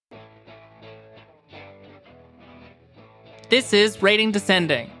This is Rating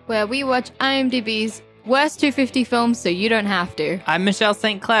Descending. where we watch IMDb's worst 250 films so you don't have to. I'm Michelle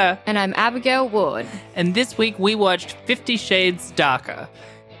St. Clair, And I'm Abigail Ward. and this week we watched 50 Shades Darker.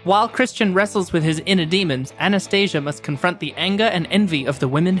 While Christian wrestles with his inner demons, Anastasia must confront the anger and envy of the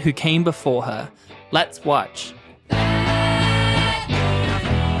women who came before her. Let's watch.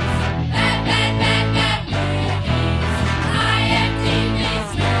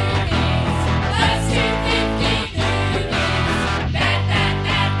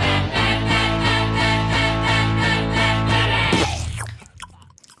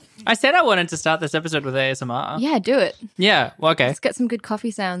 I said I wanted to start this episode with ASMR. Yeah, do it. Yeah, well, okay. Let's get some good coffee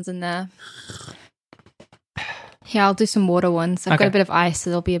sounds in there. Yeah, I'll do some water ones. I've got Okay. a bit of ice, so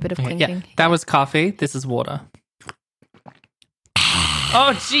there'll be a bit of Yeah, clinking. that was coffee. This is water.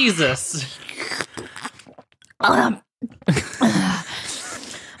 Oh, Jesus.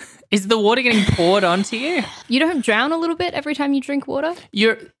 Is the water getting poured onto you? You don't drown a little bit every time you drink water?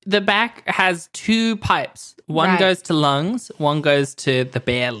 The back has two pipes. One Right. goes to lungs, one goes to the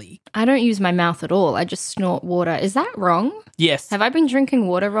belly. I don't use my mouth at all. I just snort water. Is that wrong? Yes. Have I been drinking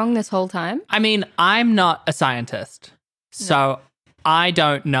water wrong this whole time? I mean, I'm not a scientist, so I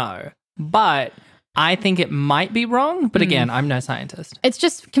don't know. But I think it might be wrong. But again, I'm no scientist. It's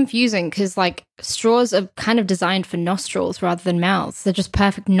just confusing because, like, straws are kind of designed for nostrils rather than mouths. They're just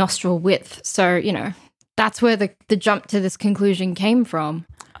perfect nostril width. So, you know, that's where the jump to this conclusion came from.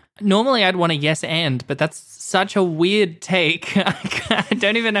 Normally, I'd want a yes and, but that's such a weird take. I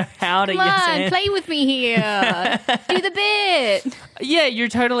don't even know how to Come yes on, and. play with me here. Do the bit. Yeah, you're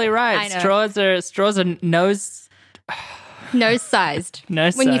totally right. I know. Straws are nose Nose-sized. When you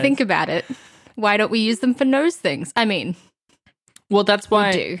Nose-sized. think about it. Why don't we use them for nose things? I mean, Well, that's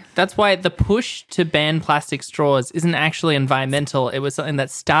why do. that's why the push to ban plastic straws isn't actually environmental. It was something that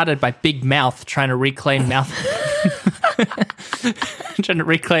started by Big Mouth trying to reclaim mouth, trying to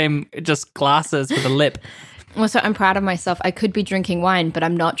reclaim just glasses with a lip. also, I'm proud of myself. I could be drinking wine, but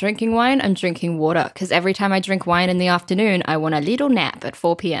I'm not drinking wine. I'm drinking water because every time I drink wine in the afternoon, I want a little nap at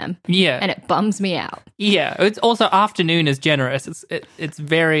 4 p.m. Yeah, and it bums me out. yeah. It's also afternoon is generous. It's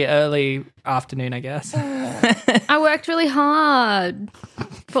very early afternoon, I guess. I worked really hard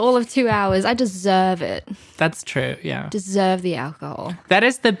for all of 2 hours. I deserve it. That's true. Yeah. Deserve the alcohol. That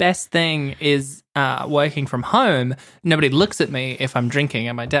is the best thing is working from home. Nobody looks at me if I'm drinking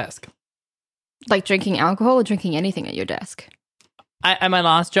at my desk. Like drinking alcohol or drinking anything at your desk. At my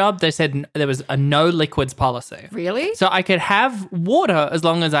last job, they said there was a no liquids policy. Really? So I could have water as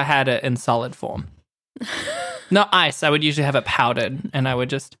long as I had it in solid form. Not ice. I would usually have it powdered and I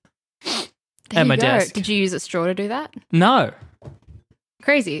would just There at you my go. desk. Did you use a straw to do that? No.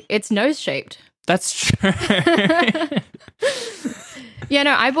 Crazy. It's nose shaped. That's true. Yeah,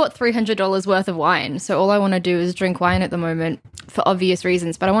 no, I bought $300 worth of wine. So all I want to do is drink wine at the moment for obvious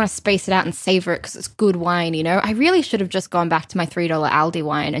reasons, but I want to space it out and savor it because it's good wine, you know? I really should have just gone back to my $3 Aldi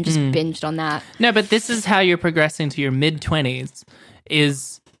wine and just binged on that. No, but this is how you're progressing to your mid-20s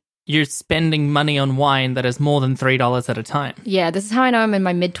is you're spending money on wine that is more than $3 at a time. Yeah, this is how I know I'm in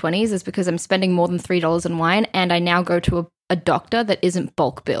my mid-20s is because I'm spending more than $3 on wine and I now go to a doctor that isn't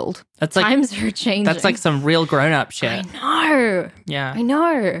bulk billed. That's like Times are changing. that's like some real grown-up shit. I Yeah.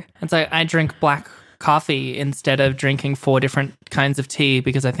 know. It's like I drink black coffee instead of drinking 4 different kinds of tea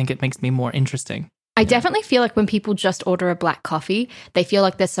because I think it makes me more interesting. I definitely feel like when people just order a black coffee, they feel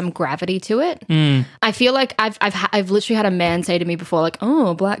like there's some gravity to it. I feel like I've literally had a man say to me before, like,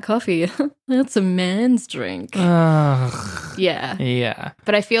 "Oh, black coffee, that's a man's drink." Ugh. Yeah, Yeah.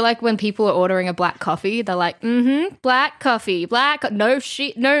 but I feel like when people are ordering a black coffee, they're like, black coffee, no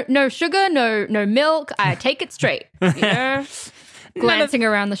sugar, no milk. I take it straight." You know, glancing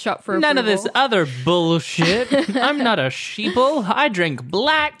around the shop for None of this approval. other bullshit. I'm not a sheeple. I drink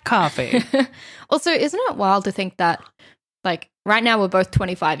black coffee. Also, isn't it wild to think that, like, right now we're both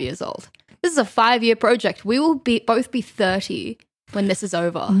 25 years old. This is a 5-year project. We will both be 30 when this is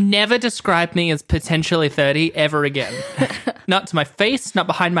over. Never describe me as potentially 30 ever again. Not to my face, not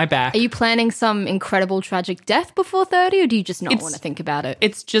behind my back. Are you planning some incredible tragic death before 30, or do you just not want to think about it?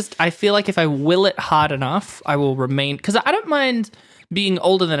 It's just, I feel like if I will it hard enough, I will remain. Because I don't mind being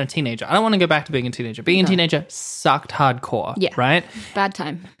older than a teenager. I don't want to go back to being a teenager. Being a teenager sucked hardcore. Yeah. Right? Bad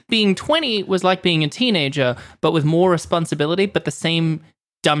time. Being 20 was like being a teenager, but with more responsibility, but the same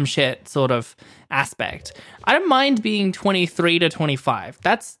dumb shit sort of aspect. I don't mind being 23 to 25.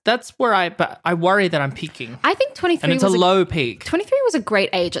 That's where but I worry that I'm peaking. I think 23 And it's a was low peak. 23 was a great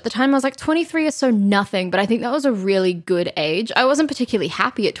age. At the time, I was like, 23 is so nothing, but I think that was a really good age. I wasn't particularly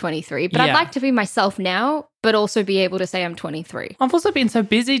happy at 23, but I'd Yeah. like to be myself now but also be able to say I'm 23. I've also been so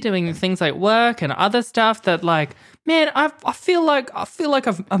busy doing things like work and other stuff that, like, man, I feel like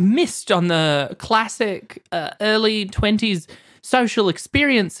I've missed on the classic early 20s social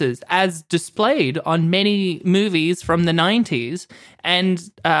experiences as displayed on many movies from the 90s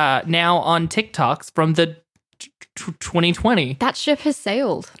and now on TikToks from the 2020. That ship has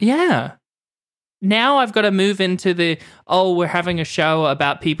sailed. Yeah. Now I've got to move into we're having a show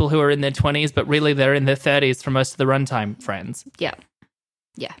about people who are in their 20s, but really they're in their 30s for most of the runtime, friends. Yeah.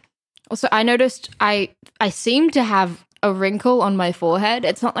 Yeah. Also, I noticed I seem to have a wrinkle on my forehead.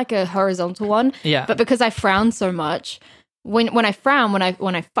 It's not like a horizontal one. Yeah. But because I frown so much, when I frown, when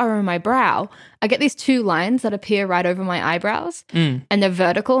I furrow my brow, I get these two lines that appear right over my eyebrows, and they're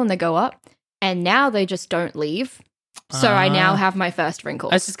vertical and they go up. And now they just don't leave. So I now have my first wrinkle.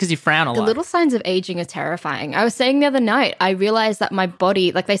 That's just because you frown a lot. The little signs of aging are terrifying. I was saying the other night, I realized that my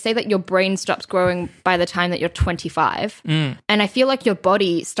body, like they say that your brain stops growing by the time that you're 25. And I feel like your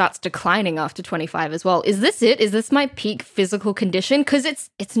body starts declining after 25 as well. Is this it? Is this my peak physical condition? Because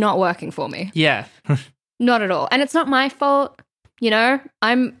it's not working for me. Yeah. Not at all. And it's not my fault. You know,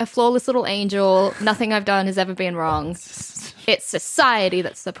 I'm a flawless little angel. Nothing I've done has ever been wrong. It's society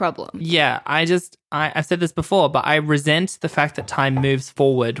that's the problem. Yeah, I've said this before, but I resent the fact that time moves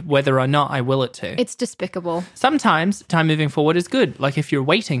forward, whether or not I will it to. It's despicable. Sometimes time moving forward is good, like if you're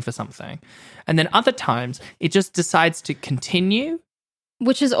waiting for something. And then other times, it just decides to continue.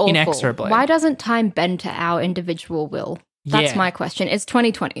 Which is awful. Inexorably. Why doesn't time bend to our individual will? That's my question. It's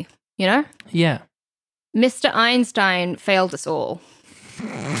 2020, you know? Yeah. Mr. Einstein failed us all.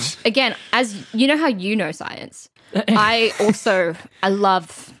 Again, as you know how you know science. I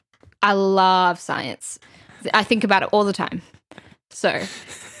love science. I think about it all the time. So,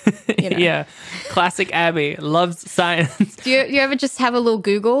 you know. Yeah. Classic Abby loves science. Do you ever just have a little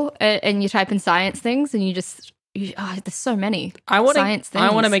Google and you type in science things and there's so many science things.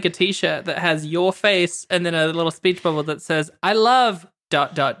 I want to make a t-shirt that has your face and then a little speech bubble that says, I love ...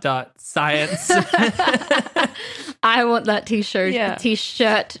 science. I want that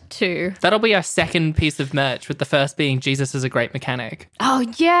t-shirt too. That'll be our second piece of merch, with the first being Jesus is a great mechanic. Oh,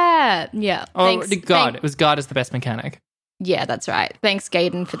 yeah. Yeah. Oh, God. It was God is the best mechanic. Yeah, that's right. Thanks,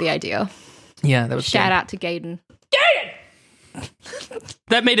 Gaiden, for the idea. Yeah, that was Shout out to Gaiden. Gaiden!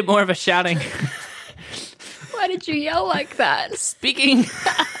 That made it more of a shouting. Why did you yell like that? Speaking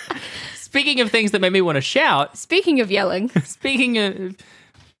of things that made me want to shout. Speaking of yelling.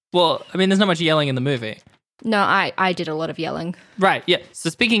 Well, I mean, there's not much yelling in the movie. No, I did a lot of yelling. Right, yeah. So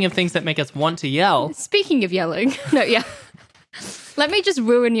speaking of things that make us want to yell. Speaking of yelling. No, yeah. Let me just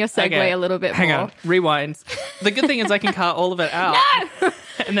ruin your segue a little bit Hang more. on. Rewind. The good thing is I can cut all of it out. No!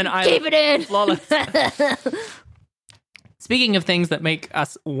 And then I keep it in. Flawless. Speaking of things that make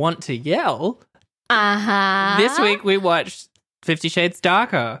us want to yell. Uh-huh. This week we watched 50 Shades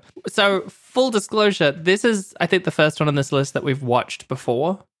Darker. So, full disclosure, this is, I think, the first one on this list that we've watched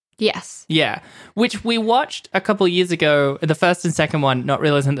before. Yes. Yeah, which we watched a couple of years ago, the first and second one, not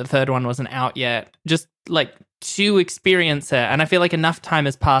realizing that the third one wasn't out yet, just like to experience it. And I feel like enough time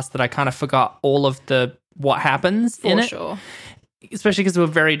has passed that I kind of forgot all of what happens in it. For sure. Especially because we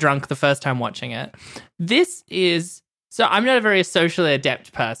were very drunk the first time watching it. So I'm not a very socially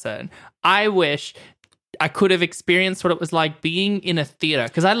adept person. I wish I could have experienced what it was like being in a theater,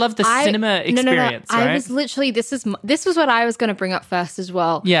 because I love the cinema experience. No. Right? I was literally, this was what I was going to bring up first as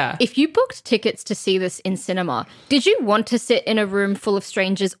well. Yeah. If you booked tickets to see this in cinema, did you want to sit in a room full of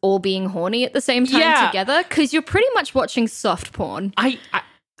strangers all being horny at the same time together? Because you're pretty much watching soft porn.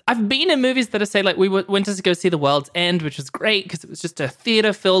 I've been in movies that say, like, we went to go see The World's End, which was great because it was just a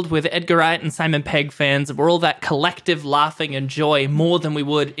theater filled with Edgar Wright and Simon Pegg fans, and we're all that collective laughing and joy more than we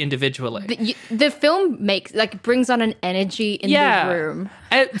would individually. The film brings on an energy in the room.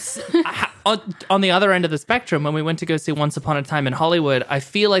 It's, on the other end of the spectrum, when we went to go see Once Upon a Time in Hollywood, I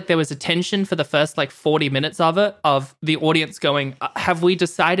feel like there was a tension for the first 40 minutes of it, of the audience going, have we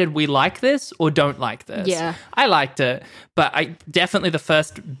decided we like this or don't like this? Yeah. I liked it, but I definitely the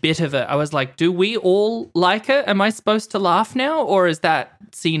first bit of it, I was like, do we all like it? Am I supposed to laugh now? Or is that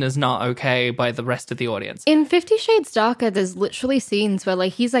seen as not okay by the rest of the audience? In 50 Shades Darker, there's literally scenes where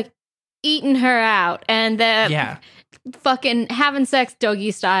he's eating her out and they're fucking having sex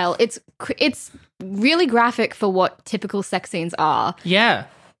doggy style. It's really graphic for what typical sex scenes are. Yeah.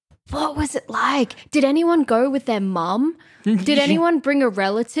 What was it like? Did anyone go with their mum? Did anyone bring a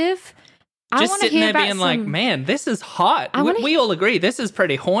relative? Just sitting there being like, man, this is hot. We all agree this is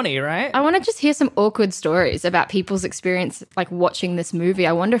pretty horny, right? I want to just hear some awkward stories about people's experience watching this movie.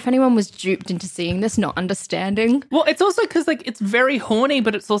 I wonder if anyone was duped into seeing this, not understanding. Well, it's also because it's very horny,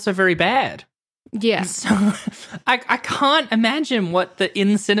 but it's also very bad. Yeah. So I can't imagine what the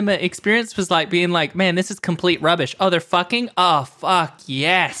in-cinema experience was like, being like, man, this is complete rubbish. Oh, they're fucking? Oh, fuck,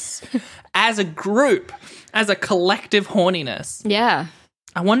 yes. As a group, as a collective horniness. Yeah.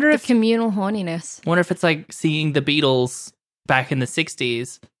 I wonder The if communal horniness. it's like seeing the Beatles back in the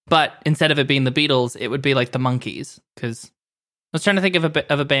 60s, but instead of it being the Beatles, it would be like the Monkees. Because I was trying to think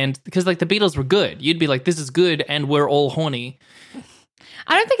of a band, because like the Beatles were good. You'd be like, this is good, and we're all horny.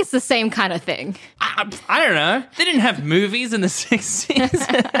 I don't think it's the same kind of thing. I don't know. They didn't have movies in the 60s.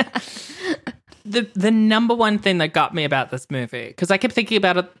 The number one thing that got me about this movie, because I kept thinking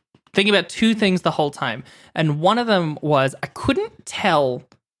about two things the whole time. And one of them was I couldn't tell.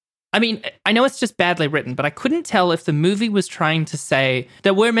 I mean, I know it's just badly written, but I couldn't tell if the movie was trying to say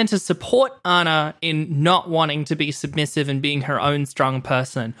that we're meant to support Anna in not wanting to be submissive and being her own strong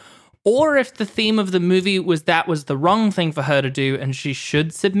person, or if the theme of the movie was that was the wrong thing for her to do and she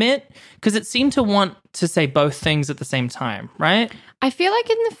should submit, because it seemed to want to say both things at the same time, right? I feel like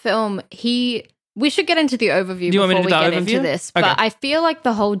in the film, we should get into the overview before we get into this, but I feel like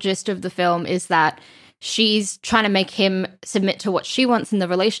the whole gist of the film is that she's trying to make him submit to what she wants in the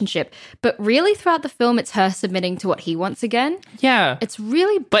relationship, but really throughout the film, it's her submitting to what he wants again. Yeah. It's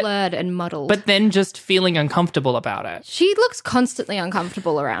really blurred and muddled. But then just feeling uncomfortable about it. She looks constantly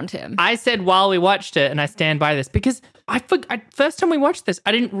uncomfortable around him. I said while we watched it, and I stand by this, because first time we watched this,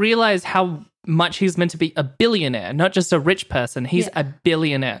 I didn't realize how much he's meant to be a billionaire, not just a rich person. He's a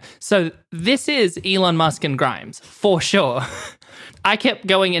billionaire. So this is Elon Musk and Grimes, for sure. I kept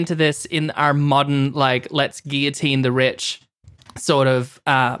going into this in our modern, like, let's guillotine the rich sort of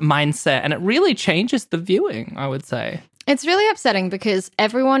mindset, and it really changes the viewing, I would say. It's really upsetting because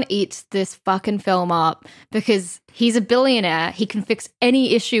everyone eats this fucking film up because he's a billionaire. He can fix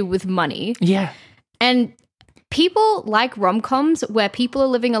any issue with money. Yeah. And people like rom-coms where people are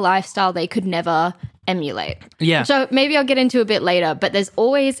living a lifestyle they could never emulate. Yeah. So maybe I'll get into a bit later, but there's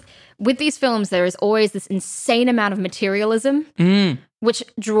always, with these films, there is always this insane amount of materialism, which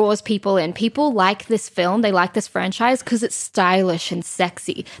draws people in. People like this film, they like this franchise because it's stylish and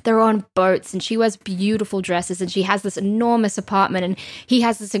sexy. They're on boats and she wears beautiful dresses and she has this enormous apartment and he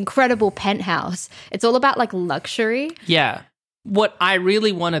has this incredible penthouse. It's all about like luxury. Yeah. What I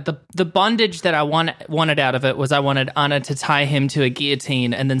really wanted, the bondage that I wanted out of it was I wanted Anna to tie him to a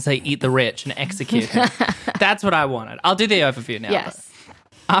guillotine and then say, eat the rich, and execute him. That's what I wanted. I'll do the overview now. Yes.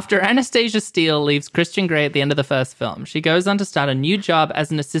 After Anastasia Steele leaves Christian Grey at the end of the first film, she goes on to start a new job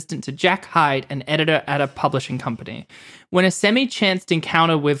as an assistant to Jack Hyde, an editor at a publishing company. When a semi-chanced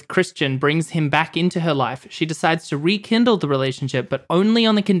encounter with Christian brings him back into her life, she decides to rekindle the relationship, but only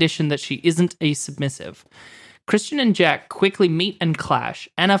on the condition that she isn't a submissive. Christian and Jack quickly meet and clash.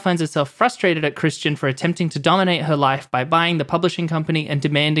 Anna finds herself frustrated at Christian for attempting to dominate her life by buying the publishing company and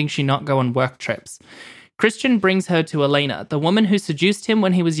demanding she not go on work trips. Christian brings her to Elena, the woman who seduced him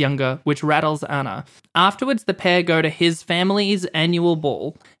when he was younger, which rattles Anna. Afterwards, the pair go to his family's annual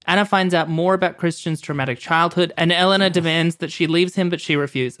ball. Anna finds out more about Christian's traumatic childhood, and Elena demands that she leaves him, but she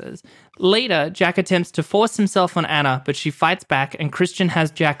refuses. Later, Jack attempts to force himself on Anna, but she fights back, and Christian has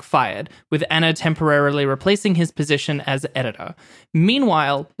Jack fired, with Anna temporarily replacing his position as editor.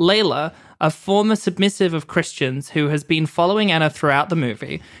 Meanwhile, Layla, a former submissive of Christian's who has been following Anna throughout the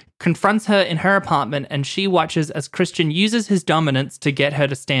movie, confronts her in her apartment, and she watches as Christian uses his dominance to get her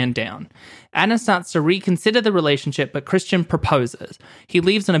to stand down. Anna starts to reconsider the relationship, but Christian proposes. He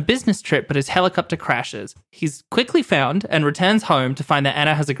leaves on a business trip, but his helicopter crashes. He's quickly found and returns home to find that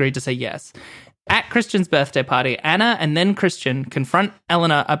Anna has agreed to say yes. At Christian's birthday party, Anna and then Christian confront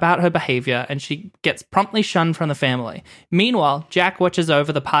Elena about her behavior, and she gets promptly shunned from the family. Meanwhile, Jack watches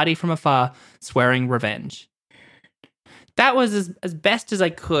over the party from afar, swearing revenge. That was, as best as I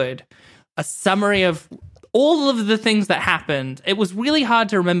could, a summary of all of the things that happened. It was really hard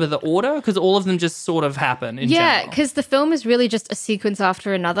to remember the order because all of them just sort of happen in Yeah, general. because the film is really just a sequence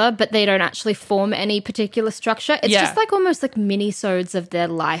after another, but they don't actually form any particular structure. It's just like almost like mini-sodes of their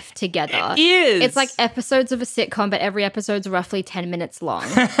life together. It is. It's like episodes of a sitcom, but every episode's roughly 10 minutes long.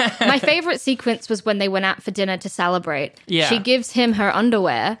 My favorite sequence was when they went out for dinner to celebrate. Yeah. She gives him her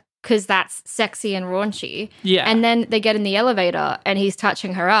underwear because that's sexy and raunchy. Yeah. And then they get in the elevator and he's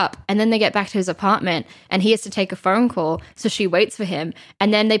touching her up. And then they get back to his apartment and he has to take a phone call. So she waits for him.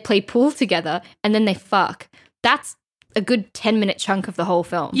 And then they play pool together and then they fuck. That's a good 10-minute chunk of the whole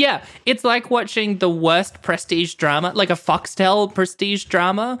film. Yeah, it's like watching the worst prestige drama, like a Foxtel prestige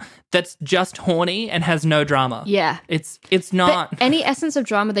drama that's just horny and has no drama. Yeah. It's not. But any essence of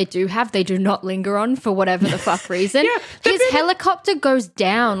drama they do have, they do not linger on for whatever the fuck reason. Yeah, His helicopter goes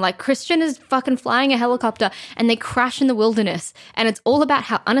down. Like, Christian is fucking flying a helicopter and they crash in the wilderness. And it's all about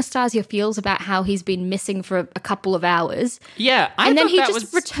how Anastasia feels about how he's been missing for a couple of hours. Yeah, And then he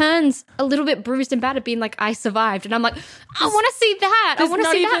just returns a little bit bruised and battered, being like, I survived. And I'm like, I want to see that. I want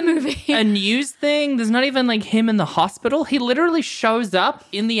to see that movie. A news thing. There's not even like him in the hospital. He literally shows up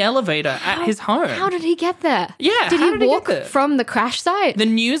in the elevator at his home. How did he get there? Yeah, Did how he did he walk get there? from the crash site? The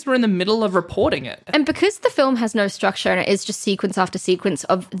news were in the middle of reporting it. And because the film has no structure and it is just sequence after sequence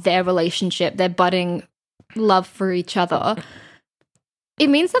of their relationship, their budding love for each other, it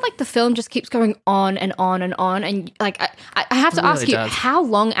means that like the film just keeps going on and on and on. And like I have to ask you, how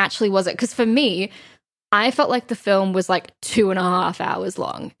long actually was it? Because for me, I felt like the film was like 2.5 hours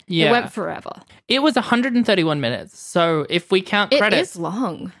long. Yeah. It went forever. It was 131 minutes. So if we count credits... It is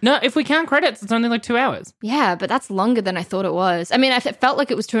long. No, if we count credits, it's only like 2 hours. Yeah, but that's longer than I thought it was. I mean, it felt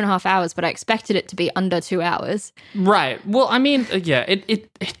like it was 2.5 hours, but I expected it to be under 2 hours. Right. Well, I mean, yeah, it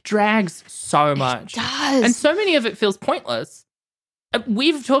drags so much. It does. And so many of it feels pointless.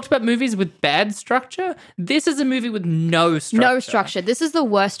 We've talked about movies with bad structure. This is a movie with no structure. No structure. This is the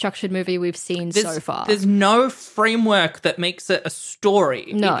worst structured movie we've seen so far. There's no framework that makes it a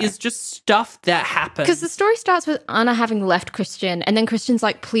story. No. It is just stuff that happens. Because the story starts with Anna having left Christian, and then Christian's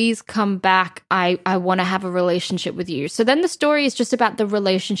like, please come back. I want to have a relationship with you. So then the story is just about the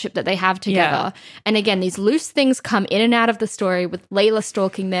relationship that they have together. Yeah. And again, these loose things come in and out of the story with Layla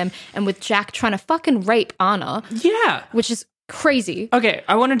stalking them and with Jack trying to fucking rape Anna. Yeah. Which is crazy. Okay,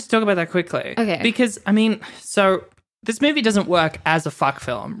 I wanted to talk about that quickly. Okay. Because, I mean, so this movie doesn't work as a fuck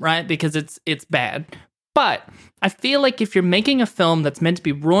film, right? Because it's bad. But I feel like if you're making a film that's meant to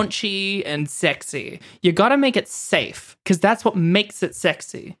be raunchy and sexy, you gotta make it safe, because that's what makes it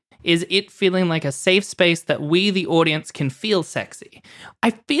sexy. Is it feeling like a safe space that we, the audience, can feel sexy? I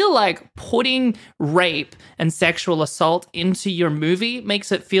feel like putting rape and sexual assault into your movie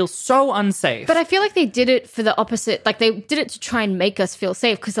makes it feel so unsafe. But I feel like they did it for the opposite. Like, they did it to try and make us feel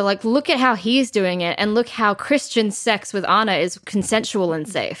safe, because they're like, look at how he's doing it, and look how Christian's sex with Anna is consensual and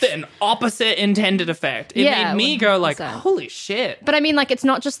safe. An opposite intended effect. It made me go like, 100%. holy shit. But I mean, like, it's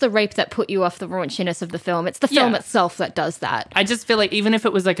not just the rape that put you off the raunchiness of the film. It's the film itself that does that. I just feel like even if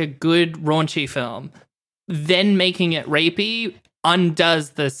it was like a good raunchy film, then making it rapey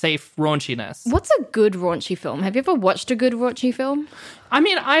undoes the safe raunchiness. What's a good raunchy film? Have you ever watched a good raunchy film? I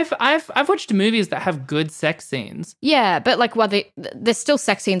mean, I've watched movies that have good sex scenes. Yeah, but like, there's still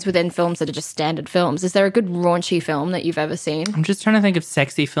sex scenes within films that are just standard films. Is there a good raunchy film that you've ever seen? I'm just trying to think of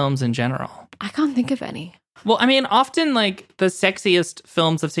sexy films in general. I can't think of any. Well, I mean, often like the sexiest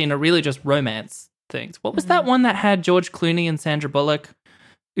films I've seen are really just romance things. What was that one that had George Clooney and Sandra Bullock?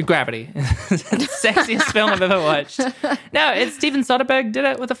 Gravity. Sexiest film I've ever watched. No, it's Steven Soderbergh did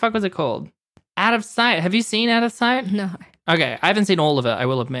it. What the fuck was it called? Out of Sight. Have you seen Out of Sight? No. Okay, I haven't seen all of it, I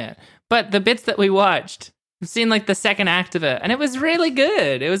will admit. But the bits that we watched, I've seen like the second act of it, and it was really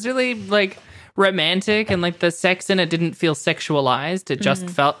good. It was really like romantic, and like the sex in it didn't feel sexualized. It just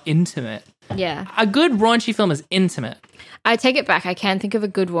felt intimate. Yeah. A good raunchy film is intimate. I take it back. I can think of a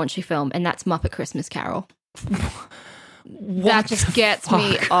good raunchy film, and that's Muppet Christmas Carol. That just gets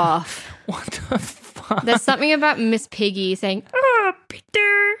me off. What the fuck? There's something about Miss Piggy saying, "Oh,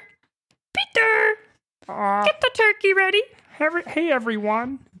 Peter, get the turkey ready." Hey,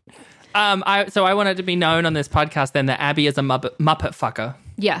 everyone. So I want it to be known on this podcast then that Abby is a Muppet fucker.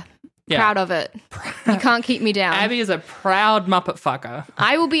 Yeah. Yeah. Proud of it. You can't keep me down. Abby is a proud Muppet fucker.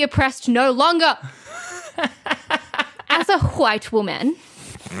 I will be oppressed no longer. As a white woman.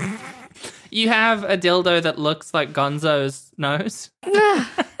 You have a dildo that looks like Gonzo's nose.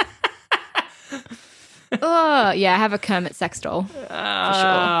 Oh, yeah, I have a Kermit sex doll. For sure.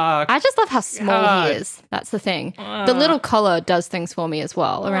 I just love how small he is. That's the thing. The little collar does things for me as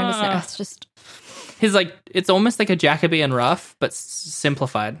well around his neck. It's just... His like, it's almost like a Jacobean ruff, but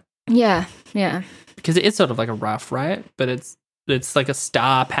simplified. Yeah, yeah. Because it is sort of like a ruff, right? But it's like a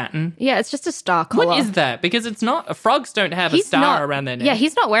star pattern. Yeah, it's just a star collar. What is that? Because it's not... Frogs don't have a star around their neck. Yeah,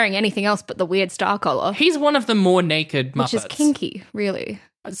 he's not wearing anything else but the weird star collar. He's one of the more naked Muppets. Which is kinky, really.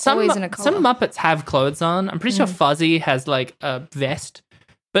 Some Always in a collar. Muppets have clothes on. I'm pretty sure Fuzzy has like a vest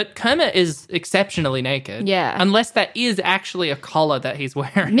But Kermit is exceptionally naked. Yeah. Unless that is actually a collar that he's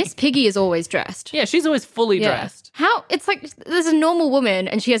wearing. Miss Piggy is always dressed. Yeah, she's always fully dressed. How? It's like there's a normal woman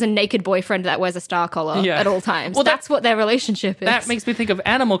and she has a naked boyfriend that wears a star collar Yeah. at all times. Well, that's what their relationship is. That makes me think of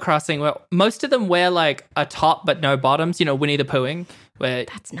Animal Crossing, where most of them wear like a top but no bottoms. You know, Winnie the Poohing, where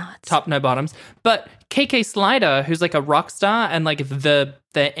That's nuts. top, no bottoms. But KK Slider, who's like a rock star, and like the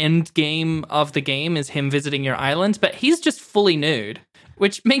end game of the game is him visiting your island, but he's just fully nude.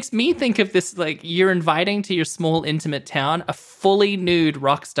 Which makes me think of this, like, you're inviting to your small, intimate town a fully nude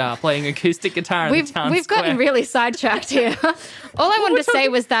rock star playing acoustic guitar in the town We've square. gotten really sidetracked here. All I wanted to say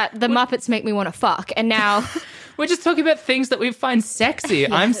was that the Muppets make me want to fuck, and now... We're just talking about things that we find sexy.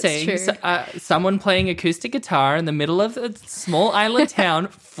 I'm that's saying true. someone playing acoustic guitar in the middle of a small island town,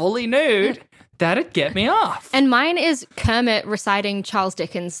 fully nude, that'd get me off. And mine is Kermit reciting Charles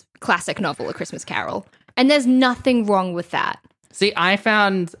Dickens' classic novel, A Christmas Carol. And there's nothing wrong with that. See, I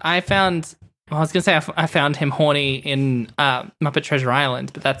found. Well, I was gonna say I found him horny in Muppet Treasure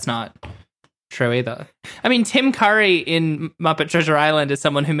Island, but that's not true either. I mean, Tim Curry in Muppet Treasure Island is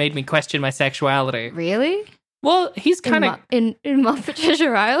someone who made me question my sexuality. Really? Well, he's kind of In Muppet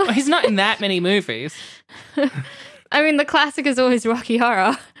Treasure Island? he's not in that many movies. I mean, the classic is always Rocky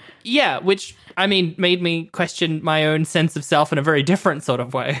Horror. Yeah, which I mean made me question my own sense of self in a very different sort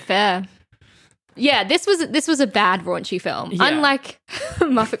of way. Fair. Yeah, this was a bad raunchy film. Yeah. Unlike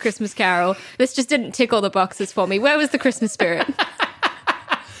Muppet Christmas Carol, this just didn't tick all the boxes for me. Where was the Christmas spirit?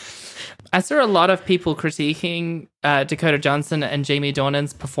 I saw a lot of people critiquing Dakota Johnson and Jamie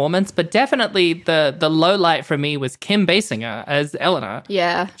Dornan's performance, but definitely the low light for me was Kim Basinger as Eleanor.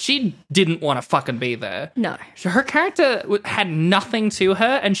 Yeah. She didn't want to fucking be there. No. Her character had nothing to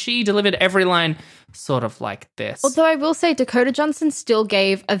her, and she delivered every line sort of like this. Although I will say Dakota Johnson still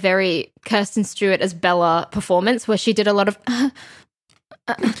gave a very Kirsten Stewart as Bella performance where she did a lot of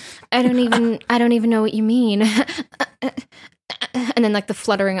I don't even know what you mean. And then like the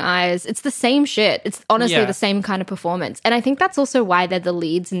fluttering eyes. It's the same shit. It's honestly the same kind of performance. And I think that's also why they're the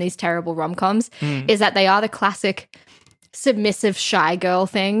leads in these terrible rom-coms is that they are the classic submissive shy girl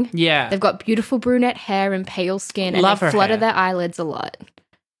thing. Yeah. They've got beautiful brunette hair and pale skin and Love they her flutter hair. their eyelids a lot.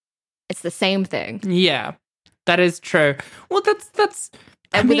 It's the same thing. Yeah, that is true. Well, that's.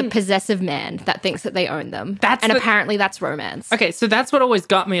 And with a possessive man that thinks that they own them. Apparently that's romance. Okay, so that's what always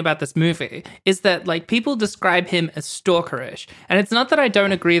got me about this movie, is that, like, people describe him as stalkerish. And it's not that I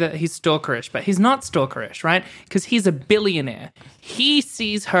don't agree that he's stalkerish, but he's not stalkerish, right? Because he's a billionaire. He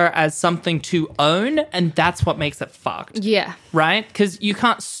sees her as something to own, and that's what makes it fucked. Yeah. Right? Because you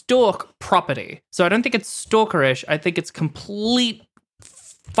can't stalk property. So I don't think it's stalkerish. I think it's complete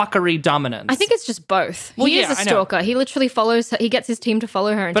fuckery dominance. I think it's just both. Well, He yeah, is a I know. stalker. He literally follows her. He gets his team to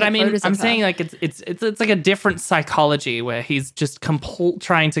follow her and But take I mean, photos I'm of her. saying like it's like a different psychology where he's just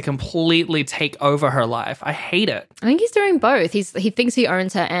trying to completely take over her life. I hate it. I think he's doing both. He thinks he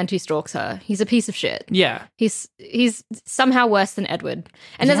owns her and he stalks her. He's a piece of shit. Yeah. He's somehow worse than Edward.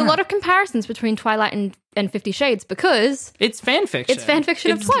 And there's a lot of comparisons between Twilight and 50 Shades because It's fan fiction. It's fan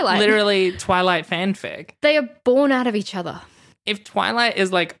fiction of It's Twilight. Literally Twilight fanfic. they are born out of each other. If Twilight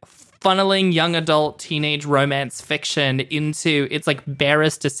is like funneling young adult teenage romance fiction into its like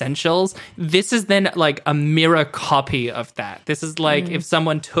barest essentials, this is then like a mirror copy of that. This is like if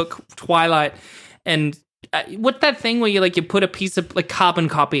someone took Twilight and what's that thing where you put a piece of like carbon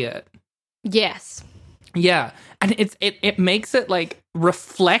copy it. Yes. Yeah, and it makes it like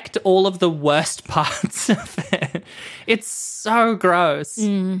reflect all of the worst parts of it. It's so gross.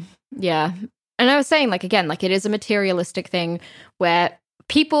 Yeah. And I was saying, like, again, like it is a materialistic thing where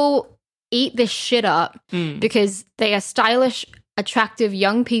people eat this shit up because they are stylish, attractive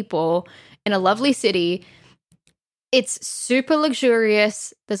young people in a lovely city. It's super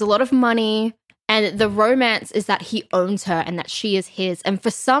luxurious. There's a lot of money. And the romance is that he owns her and that she is his. And for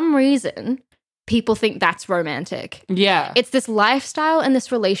some reason, people think that's romantic. Yeah. It's this lifestyle and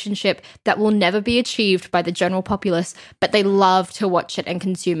this relationship that will never be achieved by the general populace, but they love to watch it and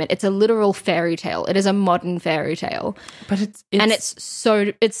consume it. It's a literal fairy tale. It is a modern fairy tale. But it's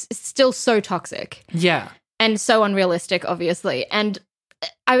It's still so toxic yeah. and so unrealistic, obviously. And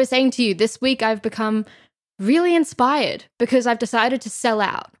I was saying to you, this week I've become really inspired because I've decided to sell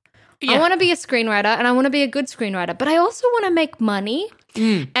out. Yeah. I want to be a screenwriter and I want to be a good screenwriter, but I also want to make money.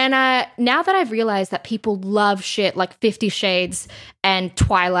 And now that I've realized that people love shit like 50 Shades and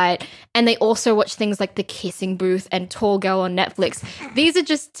Twilight, and they also watch things like The Kissing Booth and Tall Girl on Netflix, these are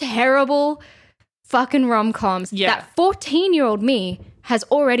just terrible fucking rom-coms that 14-year-old me has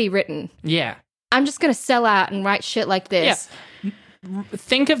already written. Yeah. I'm just going to sell out and write shit like this.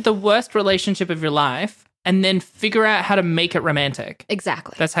 Think of the worst relationship of your life and then figure out how to make it romantic.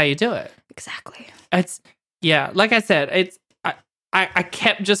 Exactly. That's how you do it. Exactly. It's like I said, I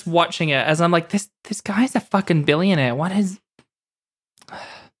kept just watching it as I'm like, this guy's a fucking billionaire. What is?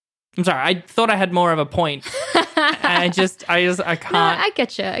 I'm sorry. I thought I had more of a point. I can't. No, I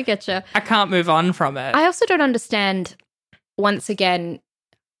get you. I can't move on from it. I also don't understand. Once again,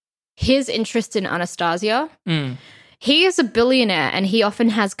 his interest in Anastasia. He is a billionaire and he often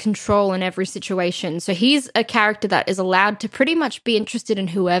has control in every situation. So he's a character that is allowed to pretty much be interested in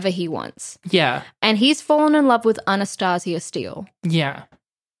whoever he wants. Yeah. And he's fallen in love with Anastasia Steele. Yeah.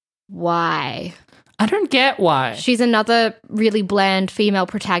 Why? I don't get why. She's another really bland female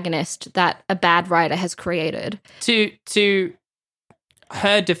protagonist that a bad writer has created. To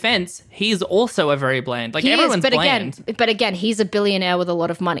her defense, he's also a very bland. Like, everyone's bland. But again, he's a billionaire with a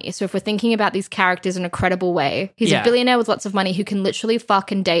lot of money. So if we're thinking about these characters in a credible way, he's a billionaire with lots of money who can literally fuck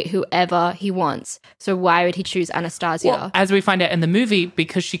and date whoever he wants. So why would he choose Anastasia? Well, as we find out in the movie,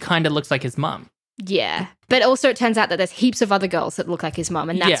 because she kind of looks like his mum. Yeah. But also it turns out that there's heaps of other girls that look like his mum,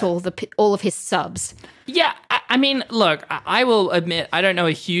 and that's all of his subs. Yeah, I mean, look, I will admit I don't know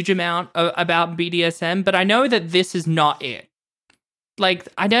a huge amount about BDSM, but I know that this is not it. Like,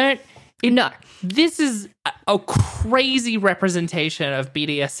 No. This is a crazy representation of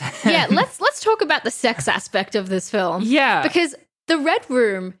BDSM. Yeah, let's talk about the sex aspect of this film. Yeah. Because the Red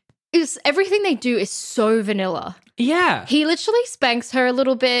Room is everything they do is so vanilla. Yeah. He literally spanks her a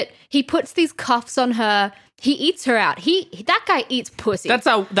little bit. He puts these cuffs on her. He eats her out. That guy eats pussy. That's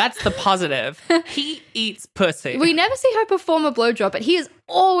the positive. He eats pussy. We never see her perform a blowjob, but he is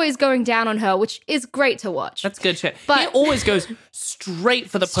always going down on her, which is great to watch. That's good shit. But he always goes straight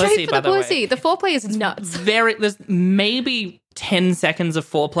for the pussy, by the way. The foreplay is nuts. There's maybe 10 seconds of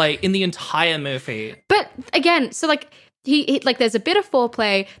foreplay in the entire movie. But again, so like he like there's a bit of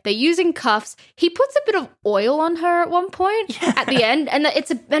foreplay. They're using cuffs. He puts a bit of oil on her at one point at the end, and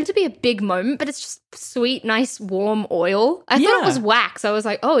it's meant to be a big moment, but it's just sweet, nice, warm oil. I thought it was wax. I was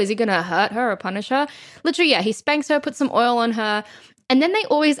like, oh, is he gonna hurt her or punish her? Literally, yeah. He spanks her, puts some oil on her, and then they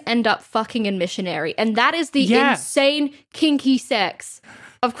always end up fucking in Missionary, and that is the insane kinky sex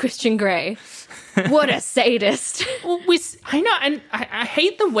of Christian Grey. What a sadist. Well, I know, and I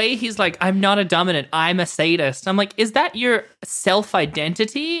hate the way he's like, I'm not a dominant, I'm a sadist. I'm like, is that your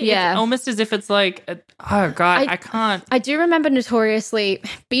self-identity? Yeah. It's almost as if it's like, oh God, I can't. I do remember notoriously,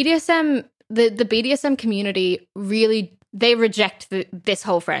 BDSM, the BDSM community really, they reject this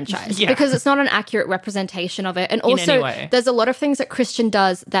whole franchise because it's not an accurate representation of it. And also, there's a lot of things that Christian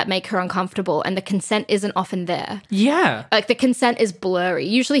does that make her uncomfortable, and the consent isn't often there. Yeah. Like, the consent is blurry.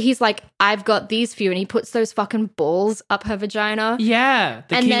 Usually he's like, I've got these for you, and he puts those fucking balls up her vagina. Yeah,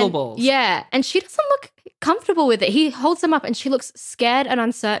 the Kegel balls. Yeah, and she doesn't look comfortable with it. He holds them up, and she looks scared and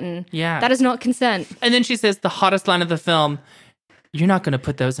uncertain. Yeah. That is not consent. And then she says the hottest line of the film, you're not going to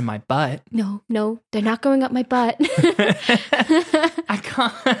put those in my butt. No, they're not going up my butt. I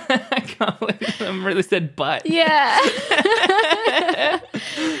can't believe them really said butt. Yeah.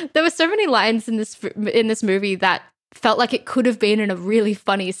 There were so many lines in this movie that felt like it could have been in a really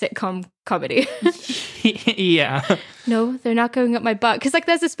funny sitcom comedy. Yeah. No, they're not going up my butt. Because, like,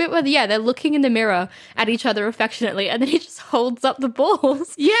 there's this bit where, they're looking in the mirror at each other affectionately, and then he just holds up the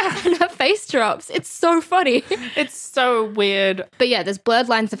balls. Yeah. And her face drops. It's so funny. It's so weird. But yeah, there's blurred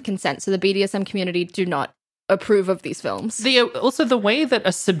lines of consent, so the BDSM community do not approve of these films. Also, the way that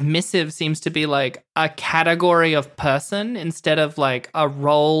a submissive seems to be, like, a category of person instead of, like, a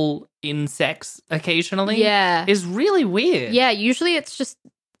role in sex occasionally is really weird. Yeah, usually it's just,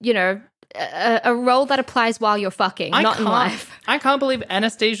 a role that applies while you're fucking, not in life. I can't believe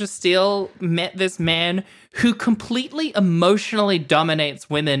Anastasia Steele met this man who completely emotionally dominates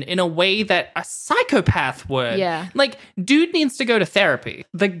women in a way that a psychopath would. Yeah. Like, dude needs to go to therapy.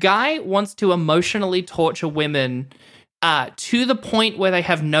 The guy wants to emotionally torture women to the point where they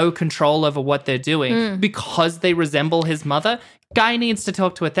have no control over what they're doing because they resemble his mother. Guy needs to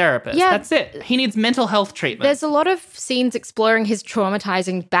talk to a therapist. Yeah. That's it. He needs mental health treatment. There's a lot of scenes exploring his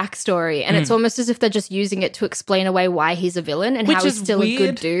traumatizing backstory, and it's almost as if they're just using it to explain away why he's a villain and how he's still a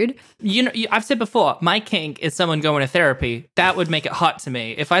good dude. I've said before, my kink is someone going to therapy. That would make it hot to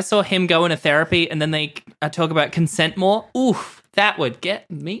me. If I saw him go into therapy and then they talk about consent more, oof, that would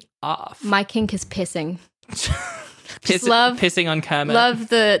get me off. My kink is pissing. Pissing on Kermit. Love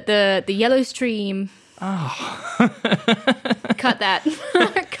the yellow stream. Oh. Cut that.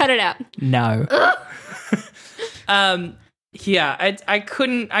 Cut it out. No. Yeah, I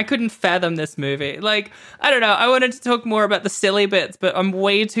couldn't fathom this movie. Like, I don't know. I wanted to talk more about the silly bits, but I'm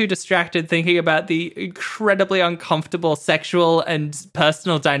way too distracted thinking about the incredibly uncomfortable sexual and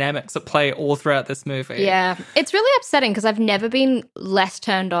personal dynamics at play all throughout this movie. Yeah. It's really upsetting because I've never been less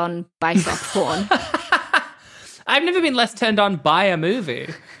turned on by soft porn. I've never been less turned on by a movie.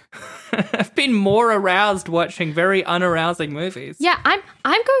 I've been more aroused watching very unarousing movies. Yeah, I'm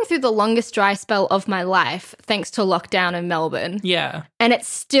going through the longest dry spell of my life thanks to lockdown in Melbourne. Yeah. And it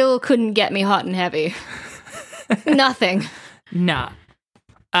still couldn't get me hot and heavy. Nothing. Nah.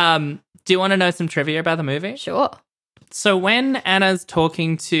 Do you want to know some trivia about the movie? Sure. So when Anna's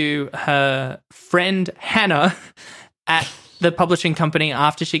talking to her friend Hannah at the publishing company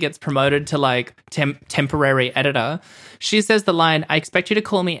after she gets promoted to like temporary editor, she says the line, "I expect you to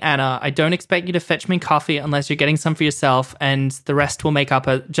call me Anna. I don't expect you to fetch me coffee unless you're getting some for yourself, and the rest will make up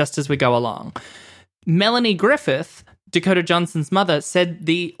just as we go along." Melanie Griffith, Dakota Johnson's mother, said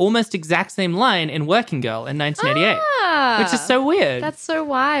the almost exact same line in Working Girl in 1988, which is so weird. That's so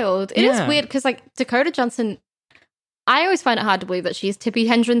wild. It is weird because like Dakota Johnson, I always find it hard to believe that she's Tippi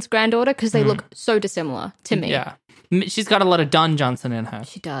Hedren's granddaughter because they look so dissimilar to me. Yeah. She's got a lot of Don Johnson in her.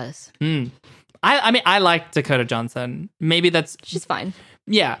 She does. I mean, I like Dakota Johnson. Maybe that's... She's fine.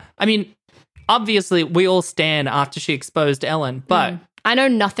 Yeah. I mean, obviously, we all stand after she exposed Ellen, but... I know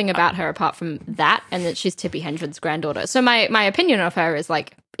nothing about her apart from that and that she's Tippi Hedren's granddaughter. So my opinion of her is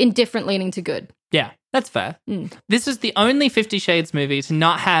like indifferent leaning to good. Yeah, that's fair. This is the only 50 Shades movie to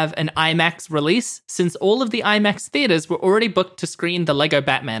not have an IMAX release since all of the IMAX theaters were already booked to screen the Lego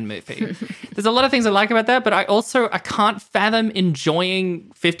Batman movie. There's a lot of things I like about that, but I can't fathom enjoying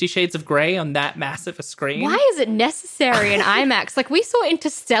 50 Shades of Grey on that massive a screen. Why is it necessary in IMAX? Like we saw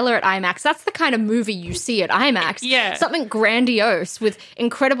Interstellar at IMAX. That's the kind of movie you see at IMAX. Yeah. Something grandiose with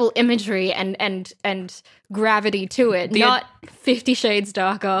incredible imagery and gravity to it, not 50 Shades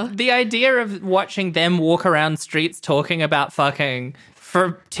Darker. The idea of watching them walk around streets talking about fucking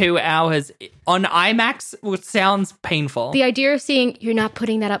for 2 hours on IMAX sounds painful. The idea of seeing "you're not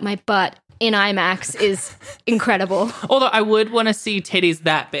putting that up my butt" in IMAX is incredible. Although I would want to see titties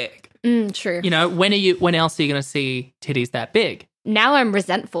that big. True. You know, when else are you going to see titties that big? Now I'm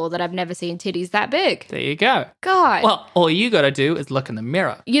resentful that I've never seen titties that big. There you go. God. Well, all you got to do is look in the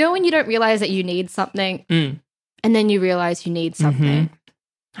mirror. You know when you don't realize that you need something and then you realize you need something?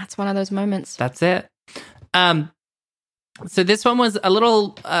 That's one of those moments. That's it. So this one was a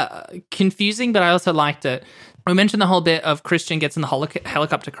little confusing, but I also liked it. We mentioned the whole bit of Christian gets in the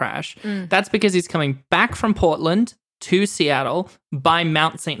helicopter crash. That's because he's coming back from Portland to Seattle by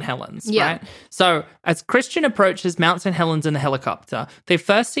Mount St. Helens, right? So as Christian approaches Mount St. Helens in the helicopter, they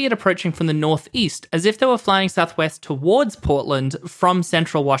first see it approaching from the northeast, as if they were flying southwest towards Portland from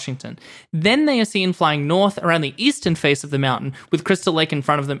central Washington. Then they are seen flying north around the eastern face of the mountain, with Crystal Lake in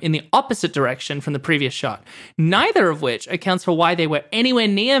front of them in the opposite direction from the previous shot. Neither of which accounts for why they were anywhere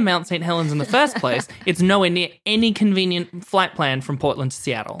near Mount St. Helens in the first place. It's nowhere near any convenient flight plan from Portland to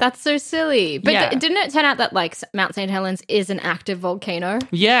Seattle. That's so silly. But didn't it turn out that like Mount St. Helens is an active volcano?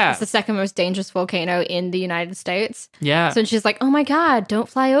 Yeah. It's the second most dangerous volcano in the United States. Yeah. So she's like, "Oh my God, don't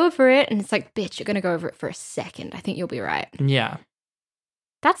fly over it." And it's like, "Bitch, you're going to go over it for a second. I think you'll be right." Yeah.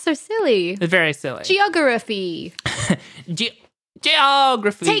 That's so silly. It's very silly. Geography.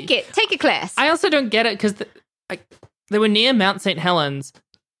 Geography. Take it, class. I also don't get it because they were near Mount St. Helens,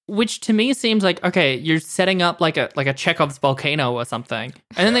 which to me seems like, okay, you're setting up like a Chekhov's volcano or something.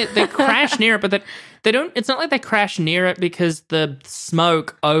 And then they crash near it, but they don't, it's not like they crash near it because the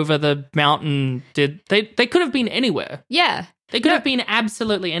smoke over the mountain they could have been anywhere. Yeah. They could have been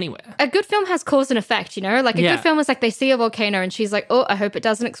absolutely anywhere. A good film has cause and effect, you know? Like a good film is like they see a volcano and she's like, "Oh, I hope it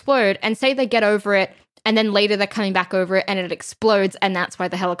doesn't explode." And say they get over it and then later they're coming back over it and it explodes and that's why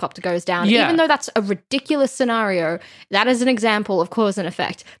the helicopter goes down. Yeah. Even though that's a ridiculous scenario, that is an example of cause and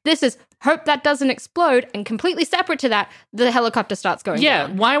effect. This is hope that doesn't explode, and completely separate to that, the helicopter starts going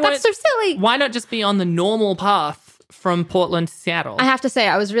down. That's so silly. Why not just be on the normal path from Portland to Seattle? I have to say,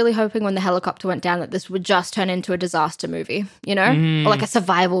 I was really hoping when the helicopter went down that this would just turn into a disaster movie, you know? Or like a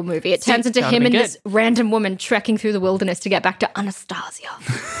survival movie. It turns into him and this random woman trekking through the wilderness to get back to Anastasia.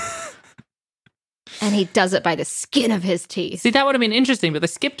 And he does it by the skin of his teeth. See, that would have been interesting, but they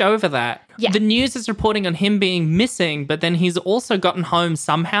skipped over that. Yeah. The news is reporting on him being missing, but then he's also gotten home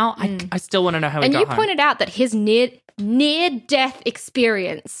somehow. I still want to know how he got home. And you pointed out that his near-death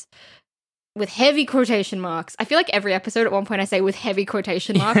experience, with heavy quotation marks, I feel like every episode at one point I say with heavy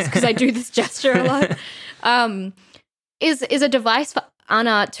quotation marks because I do this gesture a lot, is a device for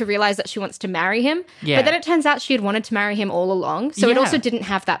Anna to realize that she wants to marry him. Yeah. But then it turns out she had wanted to marry him all along. So it Yeah. also didn't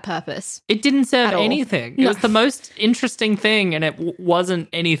have that purpose. It didn't serve At all. anything. It No. was the most interesting thing, and it wasn't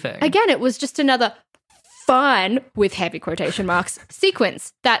anything. Again, it was just another fun, with heavy quotation marks,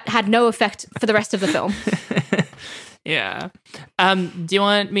 sequence that had no effect for the rest of the film. Yeah. Do you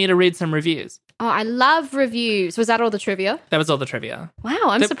want me to read some reviews? Oh, I love reviews. Was that all the trivia? That was all the trivia. Wow,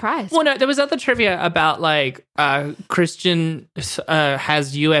 I'm surprised. Well, no, there was other trivia about like Christian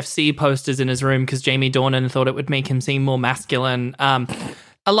has UFC posters in his room because Jamie Dornan thought it would make him seem more masculine.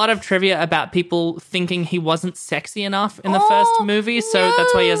 A lot of trivia about people thinking he wasn't sexy enough in the first movie, so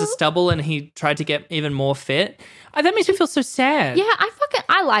that's why he has a stubble and he tried to get even more fit. That makes me feel so sad. Yeah,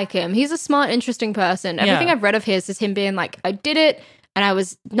 I like him. He's a smart, interesting person. Everything Yeah. I've read of his is him being like, I did it, and I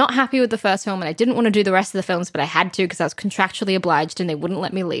was not happy with the first film, and I didn't want to do the rest of the films, but I had to because I was contractually obliged, and they wouldn't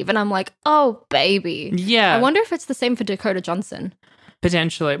let me leave. And I'm like, oh, baby. Yeah. I wonder if it's the same for Dakota Johnson.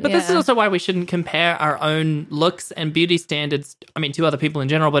 Potentially. But this is Yeah. also why we shouldn't compare our own looks and beauty standards, to other people in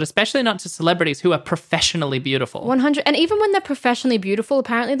general, but especially not to celebrities who are professionally beautiful. 100. And even when they're professionally beautiful,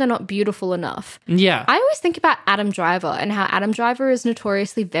 apparently they're not beautiful enough. Yeah. I always think about Adam Driver and how Adam Driver is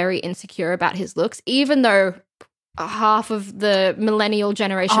notoriously very insecure about his looks, even though half of the millennial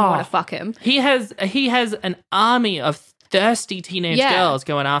generation want to fuck him. He has an army of thirsty teenage Yeah. girls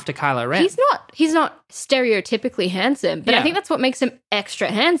going after Kylo Ren. He's not stereotypically handsome, but I Yeah. think that's what makes him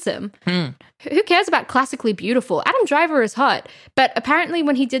extra handsome. Who cares about classically beautiful? Adam Driver is hot, but apparently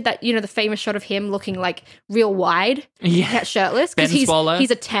when he did that, the famous shot of him looking like real wide, Yeah. shirtless, Ben because Swallow.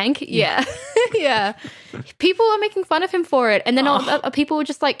 he's a tank. Yeah, yeah. People are making fun of him for it, and then people were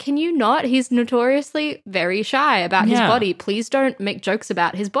just like, "Can you not? He's notoriously very shy about his Yeah. body. Please don't make jokes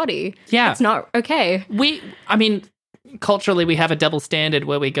about his body. Yeah. it's not okay." Culturally, we have a double standard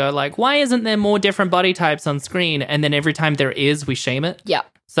where we go like, why isn't there more different body types on screen? And then every time there is, we shame it. Yeah,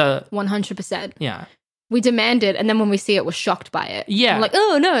 So, 100%. yeah. We demand it, and then when we see it, we're shocked by it. Yeah. We're like,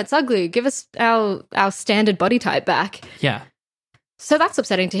 oh no, it's ugly. Give us our standard body type back. Yeah. So that's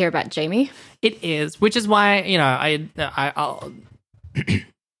upsetting to hear about Jamie. It is, which is why, I'll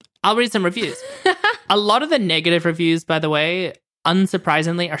I'll read some reviews. A lot of the negative reviews, by the way,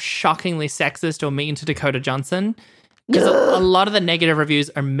 unsurprisingly, are shockingly sexist or mean to Dakota Johnson. Because a lot of the negative reviews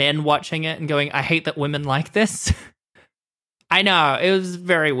are men watching it and going, I hate that women like this. I know, it was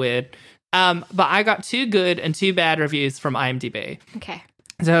very weird. But I got 2 good and 2 bad reviews from IMDb. Okay.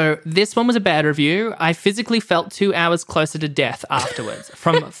 So this one was a bad review. I physically felt 2 hours closer to death afterwards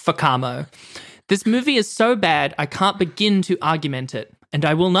from Fakamo. This movie is so bad, I can't begin to argument it, and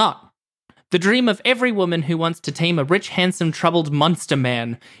I will not. The dream of every woman who wants to tame a rich, handsome, troubled monster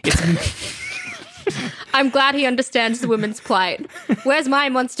man. I'm glad he understands the woman's plight. Where's my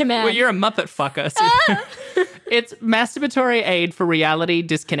monster man? Well, you're a Muppet fucker. So it's masturbatory aid for reality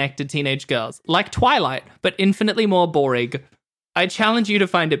disconnected teenage girls. Like Twilight, but infinitely more boring. I challenge you to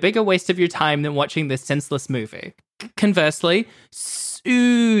find a bigger waste of your time than watching this senseless movie. Conversely,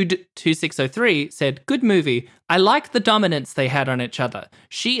 Sood2603 said, good movie. I like the dominance they had on each other.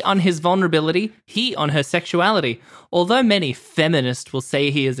 She on his vulnerability, he on her sexuality. Although many feminists will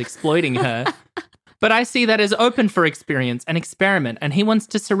say he is exploiting her. But I see that as open for experience and experiment, and he wants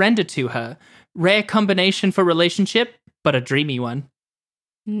to surrender to her. Rare combination for relationship, but a dreamy one.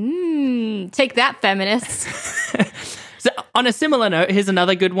 Take that, feminists. So on a similar note, here's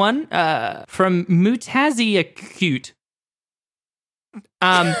another good one from Mutazia Cute.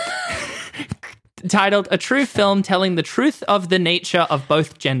 Titled, A True Film Telling the Truth of the Nature of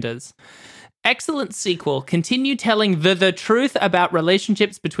Both Genders. Excellent sequel. Continue telling the truth about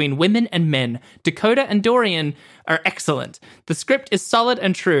relationships between women and men. Dakota and Dorian are excellent. The script is solid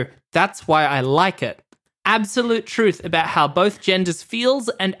and true. That's why I like it. Absolute truth about how both genders feels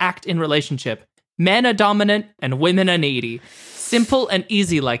and act in relationship. Men are dominant and women are needy. Simple and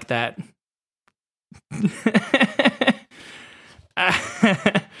easy like that.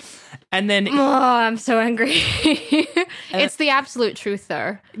 And then, I'm so angry. It's the absolute truth,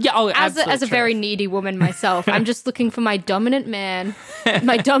 though. yeah, As a very needy woman myself, I'm just looking for my dominant man,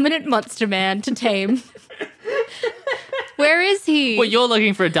 my dominant monster man to tame. Where is he? Well, you're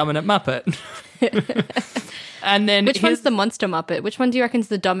looking for a dominant Muppet. And then Which one's the monster Muppet? Which one do you reckon's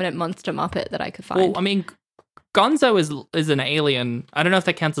the dominant monster Muppet that I could find? Well, Gonzo is an alien. I don't know if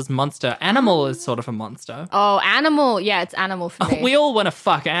that counts as monster. Animal is sort of a monster. Oh, Animal. Yeah, it's Animal for me. We all want to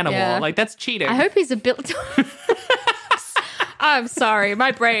fuck Animal. Yeah. Like, that's cheating. I hope he's a bit... I'm sorry.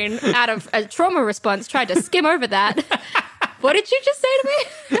 My brain, out of a trauma response, tried to skim over that. What did you just say to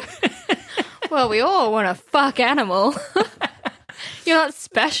me? Well, we all want to fuck Animal. You're not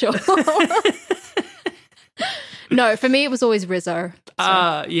special. No, for me, it was always Rizzo.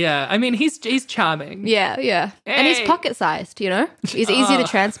 Yeah. I mean, he's charming. Yeah. And he's Hey. pocket-sized, you know? He's easy to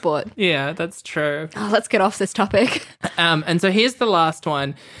transport. Yeah, that's true. Oh, let's get off this topic. And so here's the last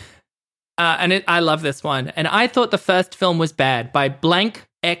one. I love this one. And I thought the first film was bad by blank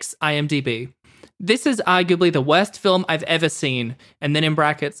X IMDb. This is arguably the worst film I've ever seen. And then in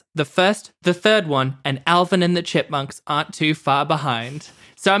brackets, the first, the third one, and Alvin and the Chipmunks aren't too far behind.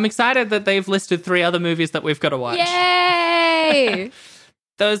 So I'm excited that they've listed 3 other movies that we've got to watch. Yay!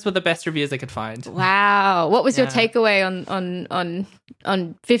 Those were the best reviews I could find. Wow. What was your Yeah. takeaway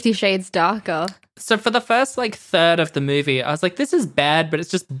on 50 Shades Darker? So for the first third of the movie, I was like, this is bad, but it's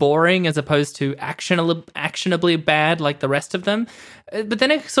just boring as opposed to actionably bad like the rest of them. But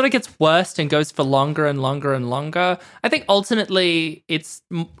then it sort of gets worse and goes for longer and longer and longer. I think ultimately it's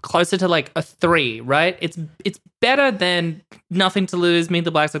closer to a 3, right? It's better than Nothing to Lose, Meet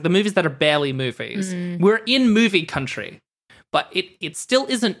the Blacks, like the movies that are barely movies. We're in movie country, but it still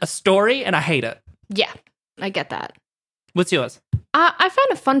isn't a story, and I hate it. Yeah, I get that. What's yours? I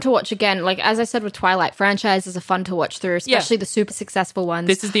found it fun to watch again. Like, as I said with Twilight, franchises are fun to watch through, especially the super successful ones.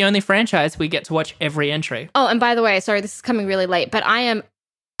 This is the only franchise we get to watch every entry. Oh, and by the way, sorry, this is coming really late, but I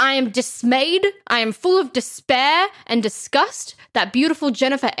am dismayed. I am full of despair and disgust that beautiful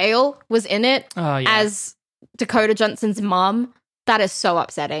Jennifer Ale was in it Oh, yeah. as Dakota Johnson's mom. That is so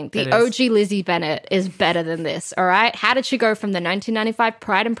upsetting. It The is. OG Lizzie Bennett is better than this, all right? How did she go from the 1995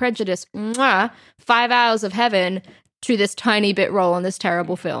 Pride and Prejudice, 5 hours of heaven, to this tiny bit role in this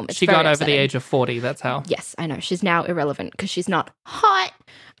terrible film? It's She very got over upsetting. the age of 40, that's how. Yes, I know. She's now irrelevant because she's not hot,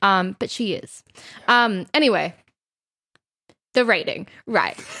 but she is. Anyway, the rating.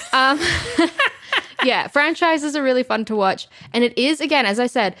 Right. Yeah, franchises are really fun to watch. And it is, again, as I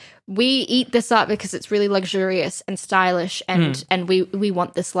said, we eat this up because it's really luxurious and stylish and we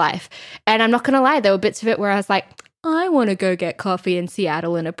want this life. And I'm not going to lie, there were bits of it where I was like, I want to go get coffee in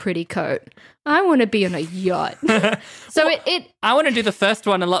Seattle in a pretty coat. I want to be on a yacht. So it I want to do the first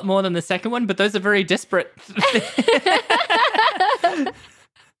one a lot more than the second one, but those are very disparate.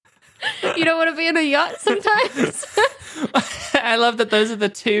 you don't want to be on a yacht sometimes? I love that those are the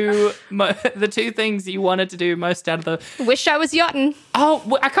two things you wanted to do most out of the... Wish I was yachting.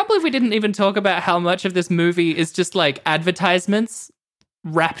 Oh, I can't believe we didn't even talk about how much of this movie is just advertisements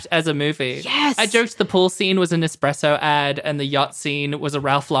wrapped as a movie. Yes. I joked the pool scene was an Nespresso ad and the yacht scene was a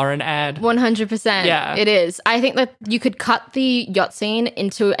Ralph Lauren ad. 100%. Yeah. It is. I think that you could cut the yacht scene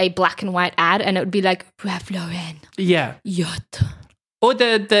into a black and white ad and it would be like, Ralph Lauren, Yeah. yacht. Or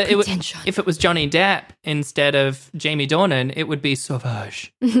Pretension. if it was Johnny Depp instead of Jamie Dornan, it would be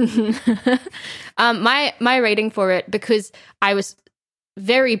Sauvage. My rating for it, because I was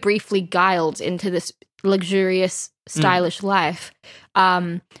very briefly guiled into this luxurious, stylish life.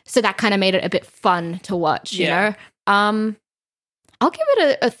 So that kind of made it a bit fun to watch, you know? I'll give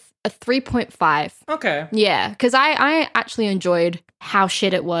it a 3.5. Okay. Yeah, because I actually enjoyed how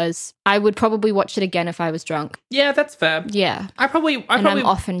shit it was. I would probably watch it again if I was drunk. Yeah, that's fair. Yeah. I'm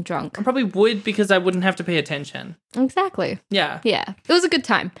often drunk. probably would because I wouldn't have to pay attention. Exactly. Yeah. Yeah. It was a good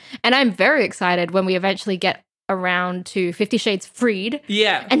time. And I'm very excited when we eventually get around to 50 Shades Freed.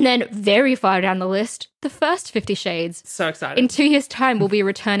 Yeah. And then very far down the list, the first 50 Shades. So excited. In 2 years' time, we'll be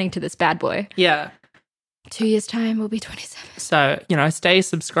returning to this bad boy. Yeah. 2 years' time, we'll be 27. So, stay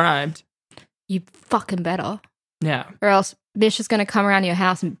subscribed. You fucking better. Yeah. Or else Bish is going to come around your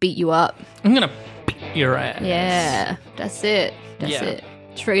house and beat you up. I'm going to beat your ass. Yeah. That's it. That's Yeah. it.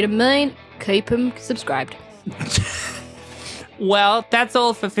 Treat him mean. Keep him subscribed. Well, that's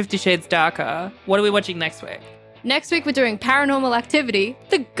all for 50 Shades Darker. What are we watching next week? Next week, we're doing Paranormal Activity,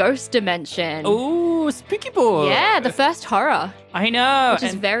 The Ghost Dimension. Ooh, spooky boy. Yeah, the first horror, I know. which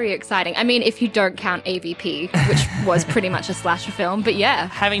is very exciting. I mean, if you don't count AVP, which was pretty much a slasher film, but yeah.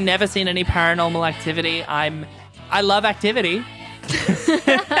 Having never seen any Paranormal Activity, I love activity.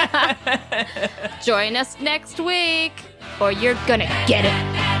 Join us next week, or you're gonna get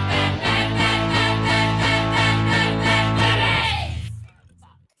it.